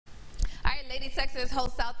Lady Techsters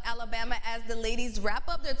host South Alabama as the ladies wrap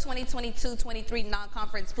up their 2022-23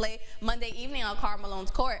 non-conference play Monday evening on Karl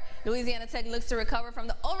Malone's court. Louisiana Tech looks to recover from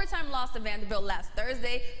the overtime loss to Vanderbilt last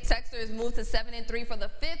Thursday. Techsters moved to 7-3 for the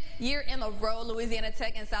fifth year in a row. Louisiana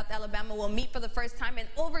Tech and South Alabama will meet for the first time in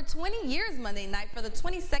over 20 years Monday night for the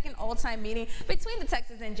 22nd all-time meeting between the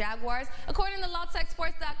Texans and Jaguars. According to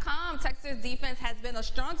LawTechSports.com, Techsters defense has been a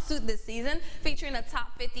strong suit this season, featuring a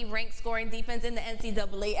top 50 ranked scoring defense in the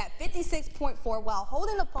NCAA at 56.4 while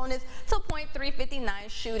holding opponents to .359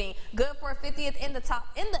 shooting. Good for 50th in the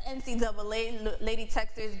NCAA. Lady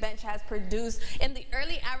Techsters bench has produced in the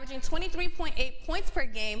early, averaging 23.8 points per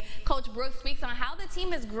game. Coach Brooks speaks on how the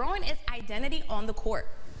team is growing its identity on the court.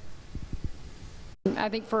 I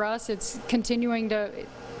think for us, it's continuing to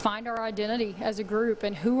find our identity as a group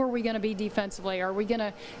and who are we going to be defensively. Are we going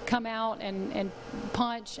to come out and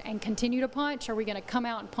punch and continue to punch? Are we going to come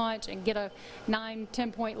out and punch and get a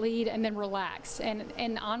 9-10 point lead and then relax?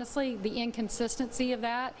 And honestly, the inconsistency of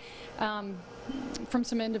that from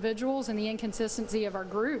some individuals and the inconsistency of our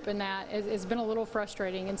group in that has been a little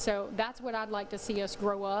frustrating. And so that's what I'd like to see us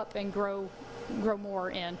grow up and grow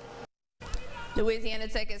more in. Louisiana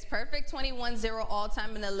Tech is perfect 21-0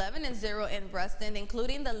 all-time and 11-0 in Ruston,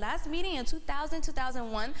 including the last meeting in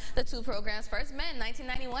 2000-2001. The two programs first met in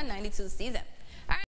 1991-92 season.